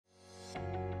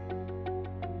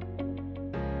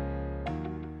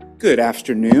Good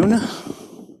afternoon.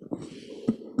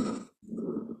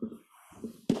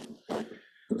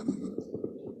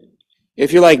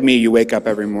 If you're like me, you wake up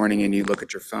every morning and you look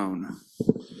at your phone.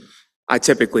 I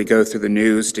typically go through the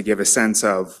news to give a sense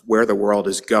of where the world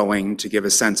is going, to give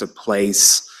a sense of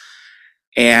place.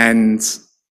 And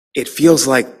it feels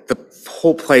like the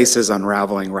whole place is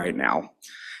unraveling right now.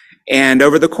 And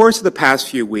over the course of the past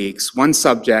few weeks, one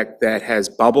subject that has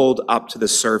bubbled up to the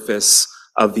surface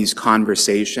of these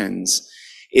conversations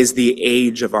is the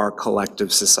age of our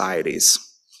collective societies.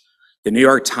 The New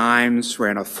York Times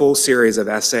ran a full series of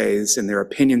essays in their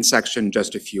opinion section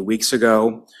just a few weeks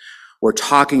ago. We're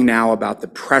talking now about the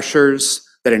pressures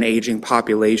that an aging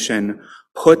population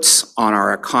puts on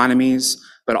our economies,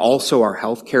 but also our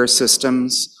healthcare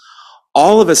systems.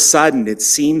 All of a sudden, it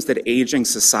seems that aging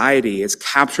society has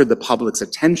captured the public's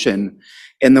attention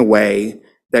in the way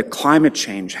that climate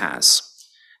change has.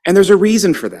 And there's a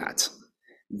reason for that.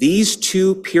 These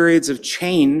two periods of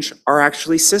change are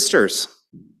actually sisters.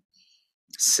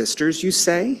 Sisters, you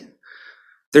say?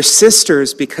 They're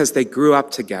sisters because they grew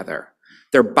up together.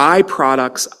 They're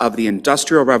byproducts of the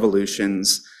industrial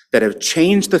revolutions that have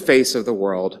changed the face of the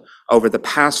world over the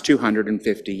past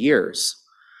 250 years.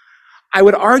 I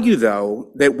would argue,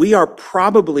 though, that we are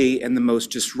probably in the most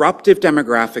disruptive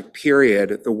demographic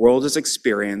period the world has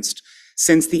experienced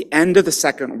since the end of the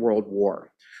Second World War,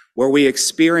 where we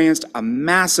experienced a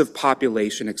massive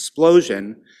population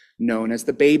explosion known as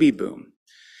the baby boom.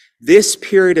 This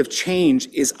period of change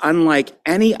is unlike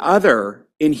any other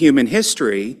in human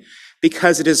history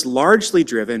because it is largely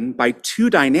driven by two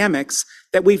dynamics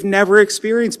that we've never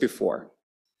experienced before.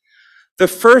 The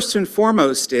first and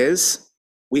foremost is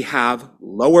we have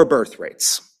lower birth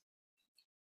rates.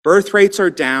 Birth rates are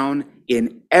down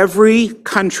in every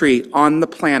country on the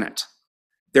planet.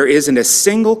 There isn't a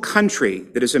single country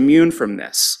that is immune from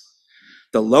this.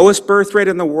 The lowest birth rate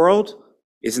in the world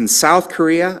is in South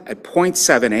Korea at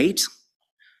 0.78.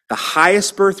 The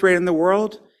highest birth rate in the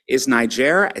world is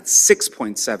Nigeria at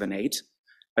 6.78.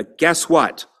 But guess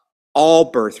what?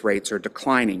 All birth rates are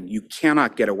declining. You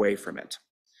cannot get away from it.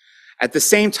 At the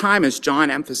same time, as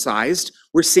John emphasized,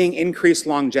 we're seeing increased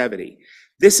longevity.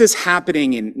 This is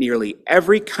happening in nearly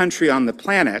every country on the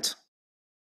planet,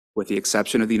 with the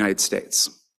exception of the United States.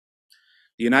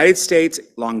 The United States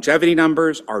longevity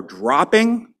numbers are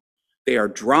dropping. They are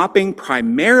dropping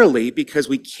primarily because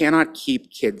we cannot keep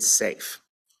kids safe.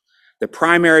 The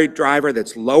primary driver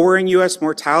that's lowering US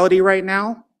mortality right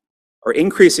now, or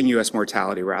increasing US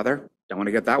mortality rather, don't want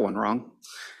to get that one wrong,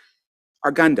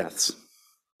 are gun deaths,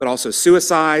 but also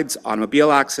suicides,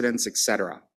 automobile accidents,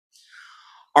 etc.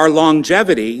 Our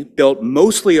longevity, built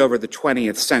mostly over the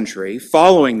 20th century,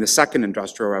 following the Second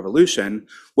Industrial Revolution,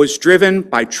 was driven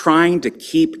by trying to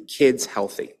keep kids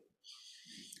healthy.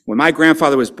 When my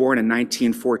grandfather was born in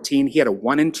 1914, he had a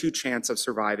 1 in 2 chance of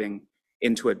surviving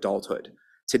into adulthood.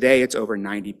 Today, it's over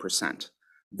 90%.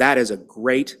 That is a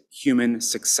great human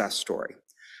success story.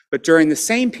 But during the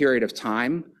same period of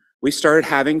time, we started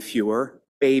having fewer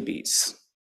babies.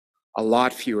 A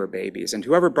lot fewer babies. And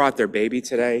whoever brought their baby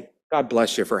today, God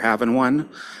bless you for having one.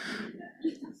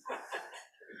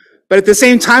 But at the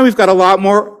same time, we've got a lot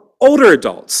more older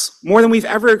adults, more than we've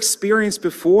ever experienced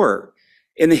before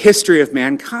in the history of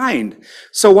mankind.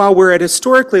 So while we're at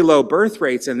historically low birth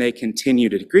rates and they continue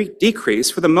to decrease,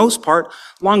 for the most part,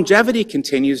 longevity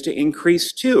continues to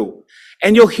increase too.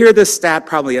 And you'll hear this stat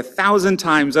probably 1,000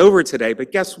 times over today,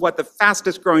 but guess what the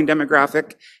fastest growing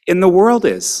demographic in the world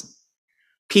is?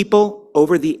 People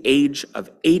over the age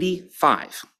of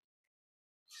 85.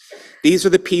 These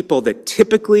are the people that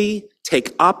typically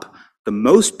take up the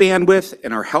most bandwidth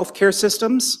in our healthcare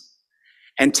systems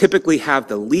and typically have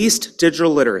the least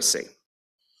digital literacy.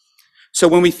 So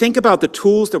when we think about the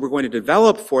tools that we're going to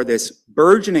develop for this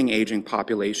burgeoning aging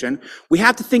population, we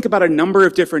have to think about a number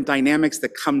of different dynamics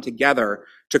that come together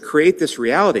to create this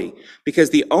reality,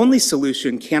 because the only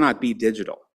solution cannot be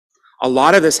digital. A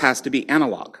lot of this has to be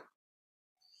analog.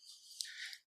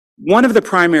 One of the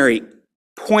primary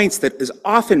points that is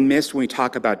often missed when we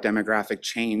talk about demographic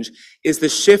change is the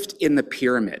shift in the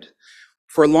pyramid.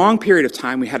 For a long period of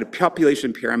time, we had a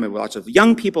population pyramid with lots of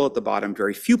young people at the bottom,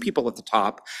 very few people at the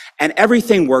top, and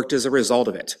everything worked as a result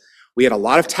of it. We had a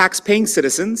lot of tax-paying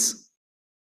citizens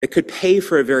that could pay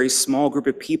for a very small group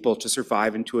of people to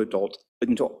survive into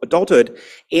adulthood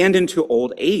and into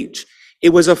old age. It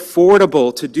was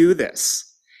affordable to do this.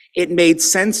 It made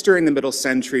sense during the middle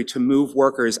century to move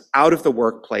workers out of the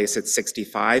workplace at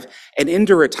 65 and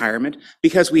into retirement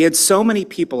because we had so many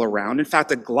people around. In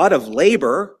fact, a glut of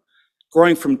labor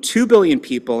growing from 2 billion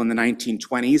people in the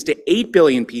 1920s to 8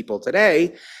 billion people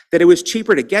today, that it was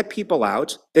cheaper to get people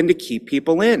out than to keep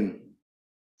people in.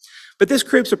 But this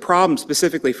creates a problem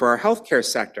specifically for our healthcare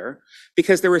sector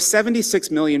because there were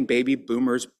 76 million baby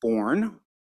boomers born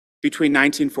between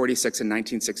 1946 and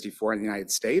 1964 in the United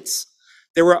States.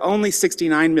 There were only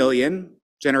 69 million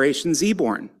Generation Z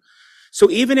born.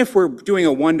 So even if we're doing a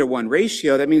 1-to-1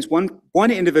 ratio, that means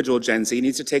one individual Gen Z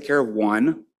needs to take care of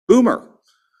one boomer.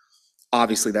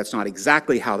 Obviously, that's not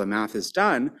exactly how the math is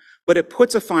done, but it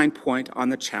puts a fine point on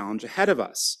the challenge ahead of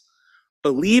us.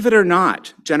 Believe it or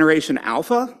not, Generation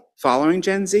Alpha, following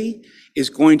Gen Z, is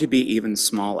going to be even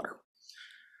smaller.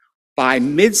 By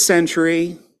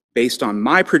mid-century, based on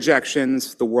my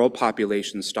projections, the world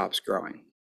population stops growing.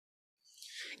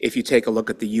 If you take a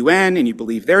look at the UN and you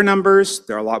believe their numbers,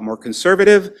 they're a lot more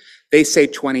conservative. They say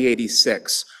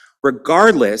 2086.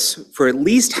 Regardless, for at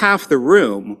least half the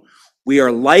room, we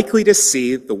are likely to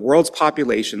see the world's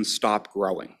population stop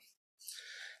growing.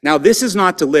 Now, this is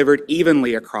not delivered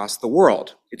evenly across the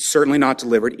world. It's certainly not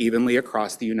delivered evenly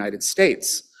across the United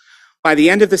States. By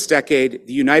the end of this decade,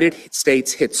 the United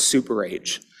States hits super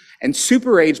age. And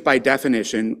super age, by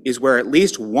definition, is where at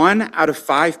least 1 out of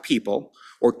 5 people,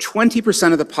 or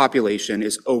 20% of the population,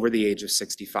 is over the age of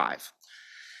 65.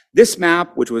 This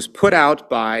map, which was put out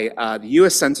by the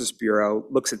US Census Bureau,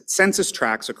 looks at census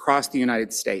tracts across the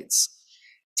United States.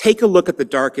 Take a look at the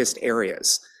darkest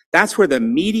areas. That's where the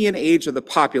median age of the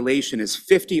population is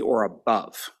 50 or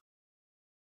above.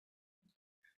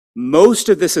 Most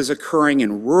of this is occurring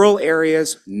in rural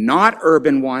areas, not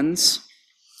urban ones.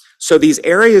 So these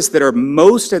areas that are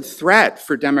most at threat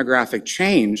for demographic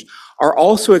change are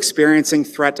also experiencing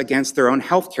threat against their own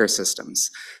healthcare systems.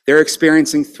 They're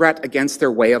experiencing threat against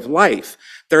their way of life.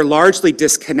 They're largely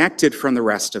disconnected from the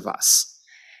rest of us.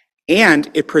 And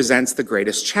it presents the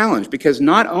greatest challenge because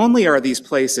not only are these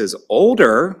places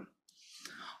older,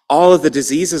 all of the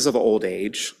diseases of old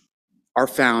age are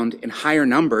found in higher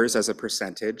numbers as a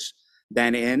percentage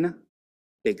than in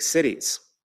big cities.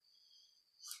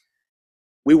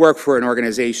 We work for an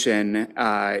organization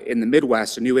in the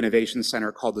Midwest, a new innovation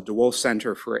center called the DeWolf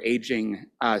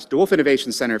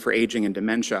Innovation Center for Aging and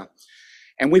Dementia.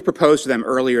 And we proposed to them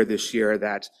earlier this year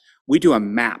that we do a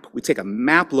map. We take a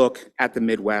map look at the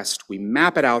Midwest, we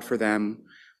map it out for them,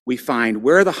 we find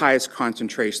where are the highest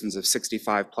concentrations of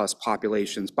 65 plus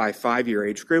populations by 5-year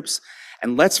age groups,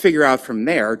 and let's figure out from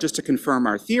there, just to confirm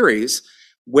our theories,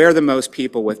 where the most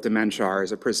people with dementia are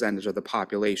as a percentage of the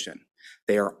population.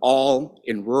 They are all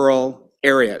in rural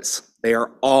areas. They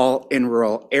are all in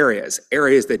rural areas,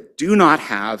 areas that do not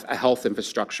have a health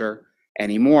infrastructure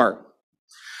anymore.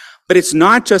 But it's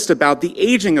not just about the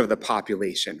aging of the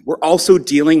population. We're also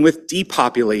dealing with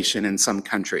depopulation in some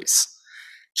countries.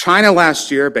 China last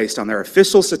year, based on their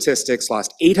official statistics,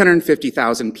 lost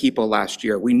 850,000 people last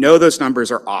year. We know those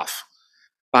numbers are off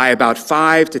by about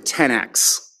 5 to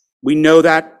 10x. We know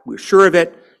that, we're sure of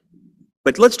it,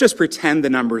 but let's just pretend the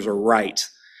numbers are right.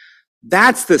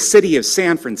 That's the city of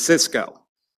San Francisco,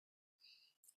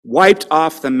 wiped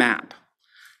off the map.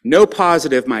 No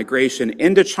positive migration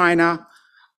into China,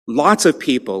 lots of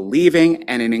people leaving,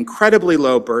 and an incredibly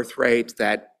low birth rate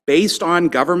that, based on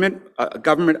government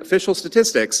official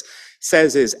statistics,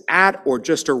 says is at or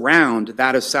just around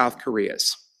that of South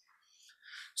Korea's.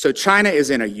 So China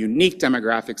is in a unique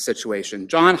demographic situation.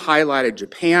 John highlighted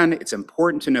Japan. It's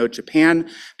important to note Japan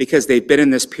because they've been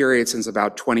in this period since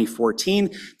about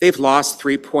 2014. They've lost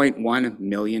 3.1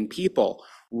 million people.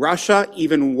 Russia,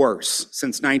 even worse,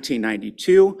 since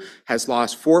 1992, has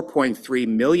lost 4.3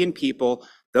 million people.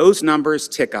 Those numbers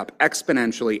tick up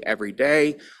exponentially every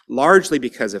day, largely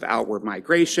because of outward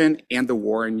migration and the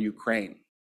war in Ukraine.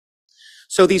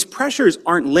 So these pressures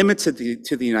aren't limited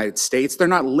to the United States. They're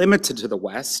not limited to the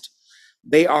West.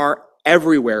 They are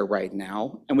everywhere right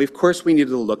now. And of course, we need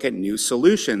to look at new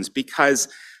solutions because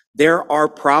there are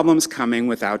problems coming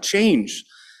without change.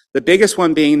 The biggest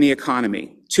one being the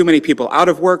economy. Too many people out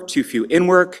of work, too few in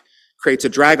work, creates a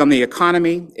drag on the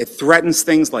economy. It threatens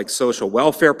things like social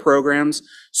welfare programs,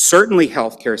 certainly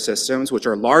healthcare systems, which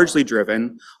are largely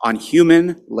driven on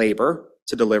human labor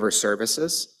to deliver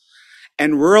services.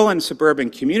 And rural and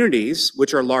suburban communities,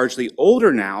 which are largely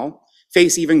older now,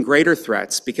 face even greater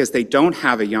threats because they don't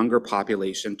have a younger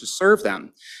population to serve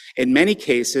them. In many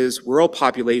cases, rural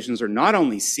populations are not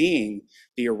only seeing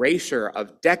the erasure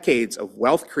of decades of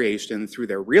wealth creation through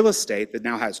their real estate that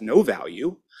now has no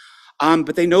value,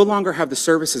 but they no longer have the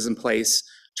services in place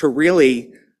to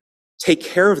really take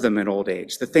care of them in old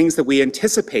age, the things that we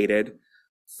anticipated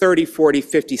 30, 40,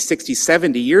 50, 60,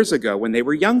 70 years ago when they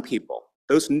were young people.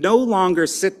 Those no longer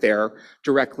sit there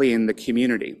directly in the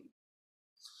community.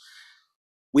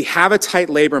 We have a tight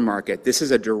labor market. This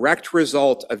is a direct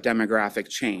result of demographic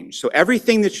change. So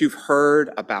everything that you've heard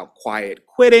about quiet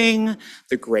quitting,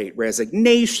 the great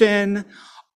resignation,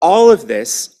 all of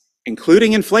this,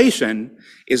 including inflation,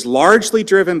 is largely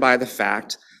driven by the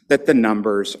fact that the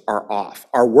numbers are off.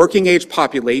 Our working age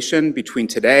population between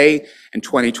today and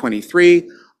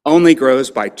 2023 only grows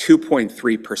by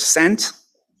 2.3%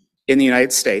 in the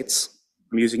United States.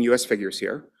 I'm using US figures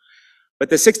here. But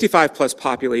the 65 plus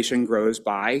population grows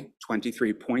by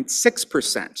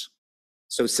 23.6%,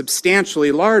 so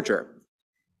substantially larger.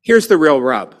 Here's the real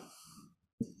rub.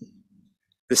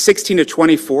 The 16 to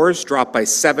 24s drop by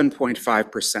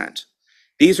 7.5%.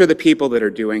 These are the people that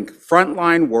are doing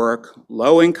frontline work,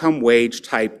 low-income wage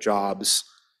type jobs,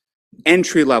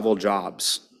 entry-level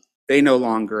jobs. They no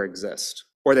longer exist,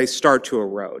 or they start to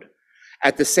erode.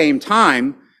 At the same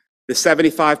time, the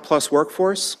 75 plus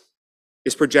workforce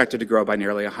is projected to grow by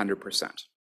nearly 100%.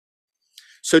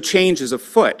 So change is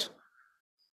afoot.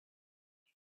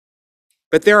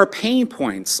 But there are pain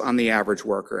points on the average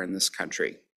worker in this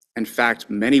country. In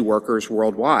fact, many workers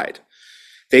worldwide.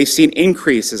 They've seen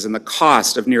increases in the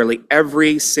cost of nearly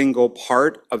every single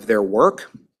part of their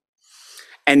work.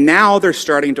 And now they're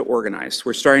starting to organize.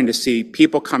 We're starting to see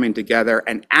people coming together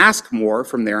and ask more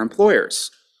from their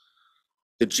employers.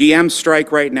 The GM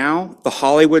strike right now, the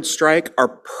Hollywood strike,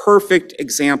 are perfect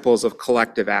examples of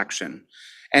collective action.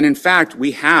 And in fact,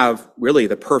 we have really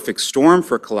the perfect storm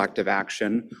for collective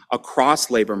action across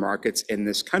labor markets in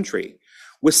this country,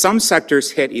 with some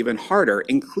sectors hit even harder,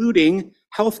 including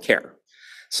healthcare.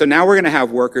 So now we're going to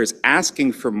have workers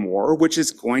asking for more, which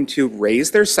is going to raise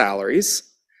their salaries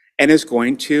and is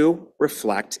going to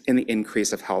reflect in the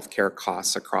increase of healthcare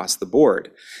costs across the board.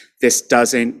 This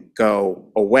doesn't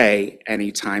go away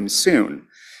anytime soon.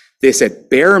 This, at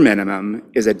bare minimum,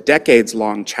 is a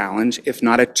decades-long challenge, if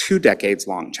not a 2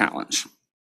 decades-long challenge.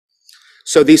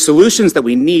 So these solutions that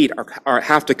we need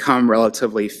have to come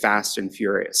relatively fast and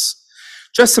furious.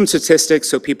 Just some statistics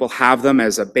so people have them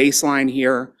as a baseline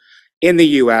here. In the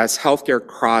US, healthcare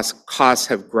costs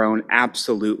have grown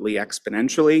absolutely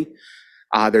exponentially.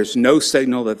 There's no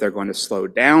signal that they're going to slow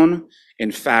down.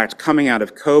 In fact, coming out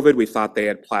of COVID, we thought they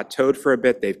had plateaued for a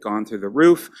bit. They've gone through the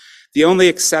roof. The only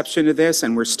exception to this,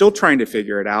 and we're still trying to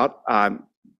figure it out,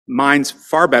 mine's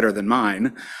far better than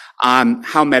mine,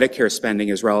 how Medicare spending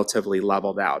is relatively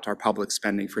leveled out, our public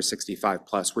spending for 65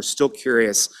 plus. We're still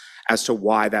curious as to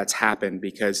why that's happened,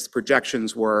 because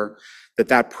projections were that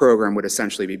that program would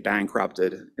essentially be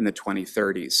bankrupted in the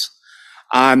 2030s.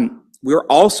 We're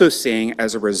also seeing,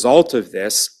 as a result of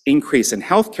this increase in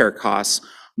healthcare costs,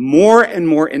 more and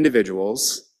more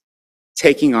individuals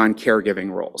taking on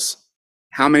caregiving roles.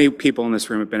 How many people in this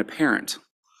room have been a parent?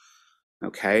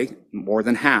 Okay, more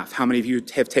than half. How many of you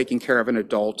have taken care of an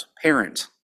adult parent?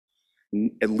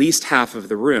 At least half of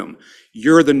the room.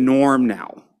 You're the norm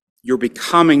now. You're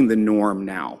becoming the norm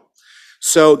now.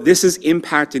 So this is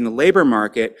impacting the labor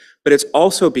market, but it's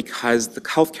also because the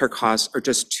healthcare costs are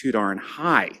just too darn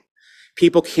high.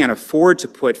 People can't afford to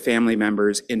put family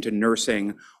members into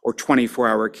nursing or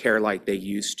 24-hour care like they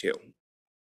used to.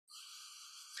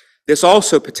 This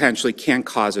also potentially can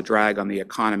cause a drag on the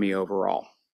economy overall,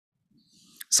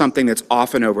 something that's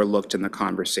often overlooked in the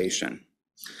conversation.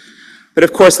 But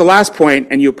of course, the last point,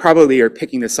 and you probably are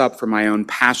picking this up from my own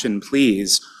passion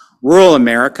pleas, rural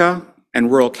America and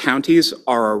rural counties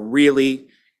are a really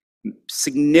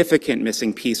significant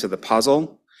missing piece of the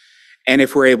puzzle. And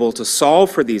if we're able to solve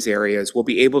for these areas, we'll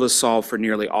be able to solve for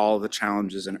nearly all of the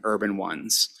challenges in urban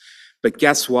ones. But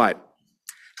guess what?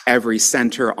 Every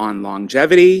center on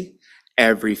longevity,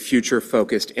 every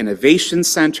future-focused innovation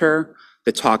center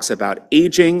that talks about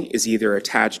aging is either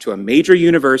attached to a major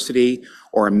university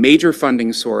or a major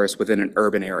funding source within an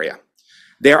urban area.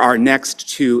 There are next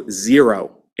to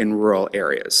zero in rural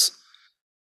areas.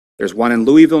 There's one in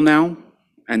Louisville now,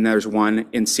 and there's one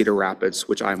in Cedar Rapids,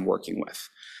 which I'm working with.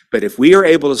 But if we are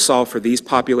able to solve for these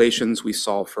populations, we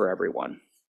solve for everyone.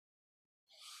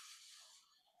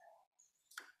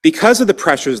 Because of the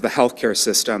pressures of the healthcare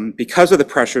system, because of the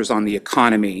pressures on the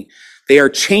economy, they are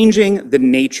changing the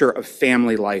nature of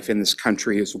family life in this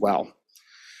country as well.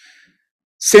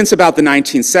 Since about the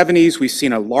 1970s, we've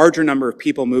seen a larger number of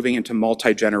people moving into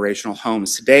multi-generational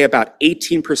homes. Today, about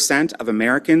 18% of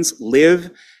Americans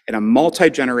live in a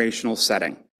multi-generational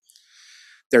setting.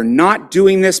 They're not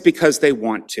doing this because they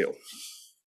want to.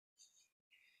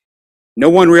 No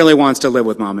one really wants to live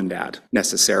with mom and dad,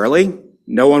 necessarily.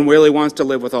 No one really wants to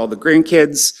live with all the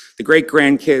grandkids, the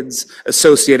great-grandkids,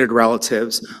 associated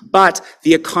relatives, but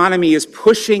the economy is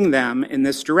pushing them in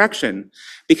this direction.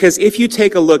 Because if you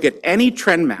take a look at any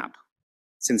trend map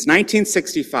since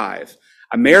 1965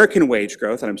 American wage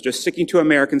growth, and I'm just sticking to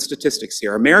American statistics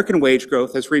here, American wage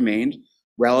growth has remained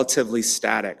relatively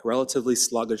static, relatively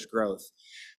sluggish growth.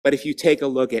 But if you take a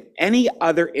look at any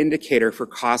other indicator for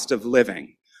cost of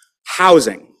living,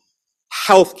 housing,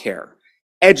 healthcare,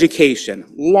 education,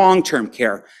 long-term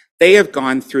care, they have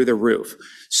gone through the roof.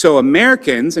 So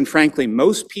Americans, and frankly,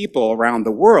 most people around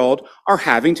the world, are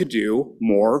having to do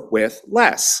more with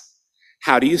less.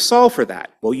 How do you solve for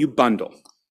that? Well, you bundle.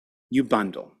 You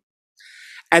bundle.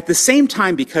 At the same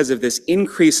time, because of this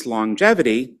increased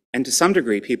longevity, and to some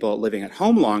degree, people living at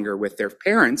home longer with their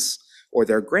parents or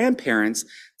their grandparents,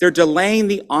 they're delaying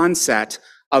the onset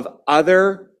of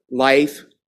other life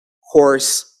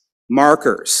course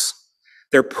markers.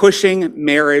 They're pushing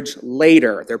marriage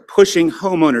later. They're pushing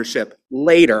homeownership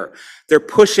later. They're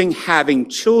pushing having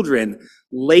children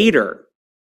later,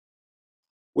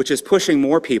 which is pushing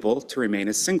more people to remain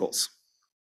as singles.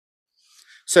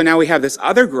 So now we have this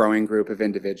other growing group of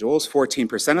individuals,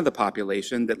 14% of the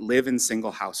population, that live in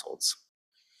single households.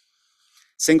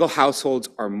 Single households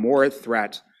are more a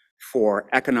threat for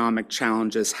economic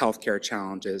challenges, healthcare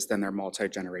challenges than their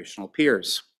multi-generational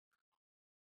peers.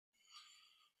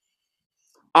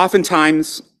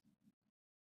 Oftentimes,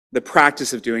 the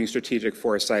practice of doing strategic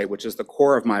foresight, which is the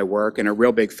core of my work and a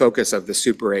real big focus of the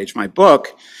Super Age, my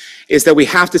book, is that we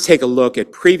have to take a look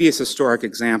at previous historic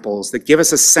examples that give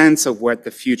us a sense of what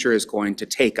the future is going to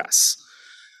take us.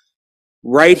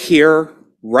 Right here,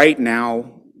 right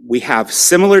now, we have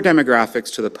similar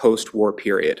demographics to the post-war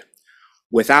period,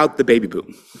 without the baby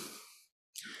boom.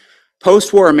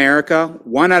 Post-war America,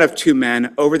 1 out of 2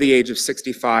 men over the age of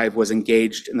 65 was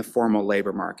engaged in the formal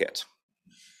labor market.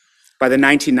 By the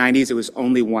 1990s, it was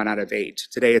only 1 out of 8.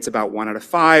 Today, it's about 1 out of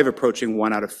 5, approaching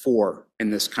 1 out of 4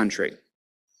 in this country.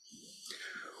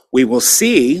 We will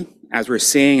see, as we're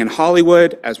seeing in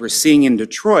Hollywood, as we're seeing in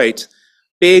Detroit,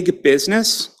 big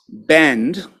business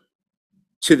bend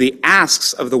to the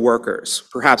asks of the workers,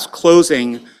 perhaps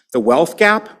closing the wealth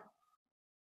gap,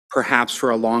 perhaps for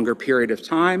a longer period of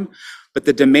time, but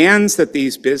the demands that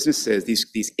these businesses,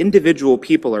 these individual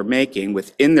people are making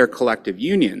within their collective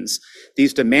unions,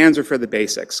 these demands are for the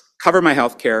basics. Cover my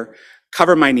health care,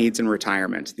 cover my needs in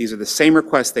retirement. These are the same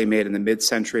requests they made in the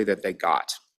mid-century that they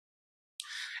got.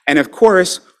 And of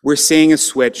course, we're seeing a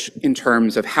switch in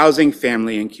terms of housing,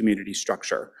 family, and community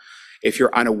structure. If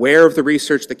you're unaware of the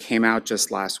research that came out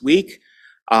just last week,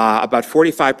 about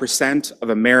 45% of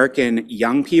American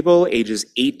young people ages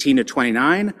 18 to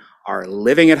 29 are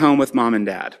living at home with mom and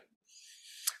dad.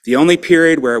 The only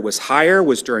period where it was higher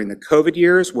was during the COVID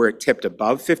years, where it tipped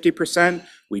above 50%.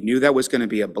 We knew that was going to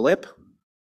be a blip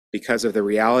because of the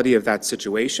reality of that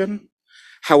situation.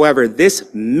 However,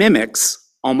 this mimics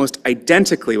almost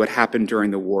identically what happened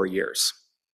during the war years,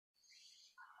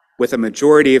 with a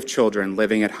majority of children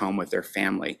living at home with their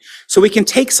family. So we can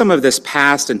take some of this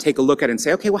past and take a look at it and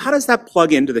say, okay, well, how does that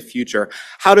plug into the future?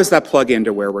 How does that plug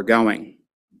into where we're going?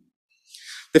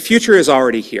 The future is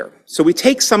already here. So we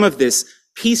take some of these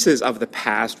pieces of the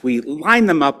past, we line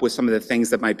them up with some of the things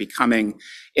that might be coming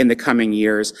in the coming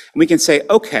years, and we can say,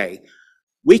 okay,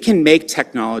 we can make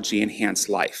technology enhance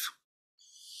life.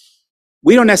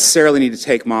 We don't necessarily need to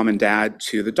take mom and dad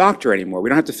to the doctor anymore. We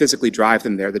don't have to physically drive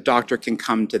them there. The doctor can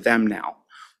come to them now.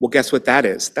 Well, guess what that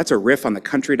is? That's a riff on the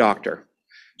country doctor,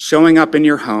 showing up in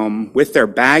your home with their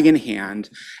bag in hand.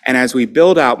 And as we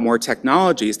build out more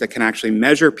technologies that can actually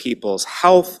measure people's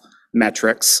health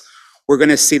metrics, we're going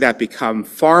to see that become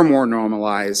far more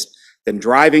normalized than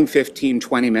driving 15,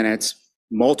 20 minutes,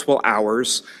 multiple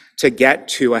hours to get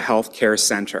to a healthcare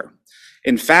center.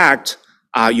 In fact,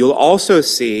 you'll also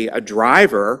see a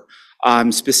driver,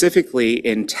 specifically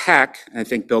in tech, and I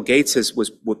think Bill Gates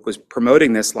was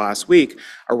promoting this last week,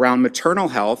 around maternal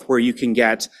health, where you can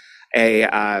get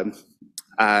a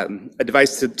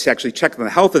device to actually check on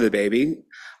the health of the baby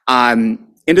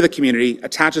into the community,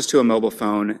 attaches to a mobile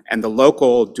phone, and the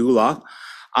local doula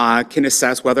can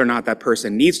assess whether or not that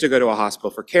person needs to go to a hospital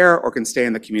for care or can stay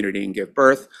in the community and give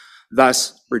birth,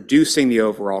 thus reducing the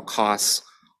overall costs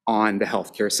on the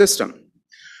healthcare system.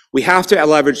 We have to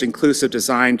leverage inclusive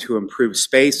design to improve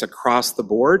space across the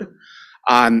board.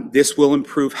 This will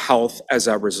improve health as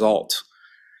a result.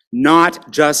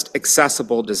 Not just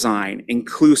accessible design,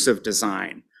 inclusive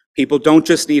design. People don't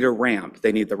just need a ramp.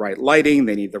 They need the right lighting,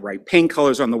 they need the right paint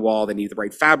colors on the wall, they need the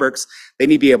right fabrics, they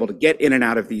need to be able to get in and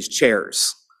out of these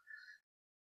chairs.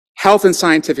 Health and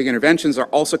scientific interventions are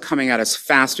also coming at us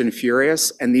fast and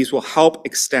furious, and these will help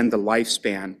extend the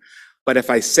lifespan. But if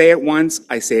I say it once,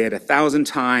 I say it 1,000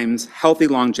 times. Healthy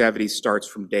longevity starts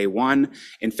from day one.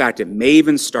 In fact, it may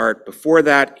even start before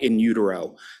that in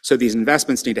utero. So these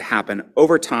investments need to happen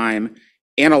over time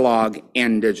analog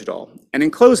and digital. And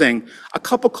in closing, a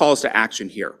couple calls to action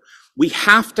here. We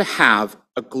have to have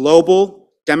a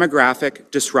global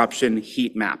demographic disruption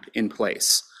heat map in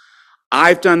place.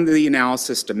 I've done the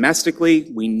analysis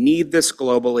domestically. We need this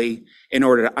globally in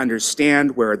order to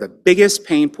understand where are the biggest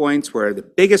pain points, where are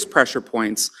the biggest pressure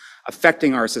points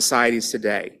affecting our societies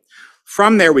today.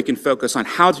 From there, we can focus on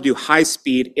how to do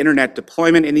high-speed internet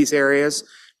deployment in these areas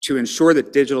to ensure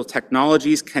that digital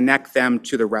technologies connect them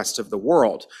to the rest of the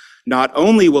world. Not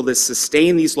only will this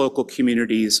sustain these local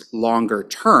communities longer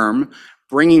term,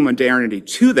 bringing modernity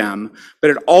to them,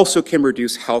 but it also can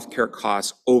reduce healthcare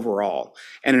costs overall.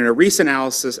 And in a recent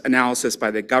analysis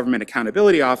by the Government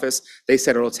Accountability Office, they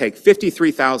said it'll take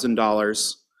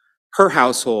 $53,000 per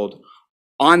household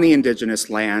on the indigenous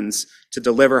lands to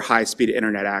deliver high-speed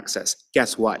internet access.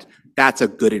 Guess what? That's a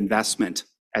good investment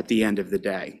at the end of the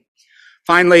day.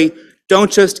 Finally,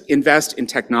 don't just invest in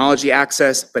technology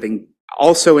access, but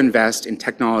also invest in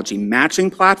technology matching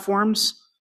platforms,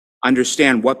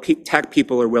 understand what tech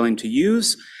people are willing to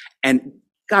use, and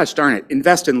gosh darn it,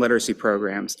 invest in literacy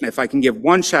programs. And if I can give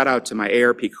one shout out to my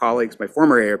ARP colleagues, my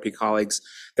former ARP colleagues,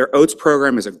 their OATS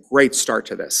program is a great start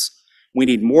to this. We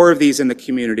need more of these in the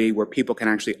community where people can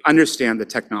actually understand the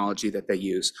technology that they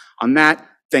use. On that,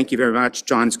 thank you very much.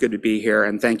 John, it's good to be here,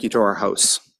 and thank you to our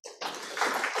hosts.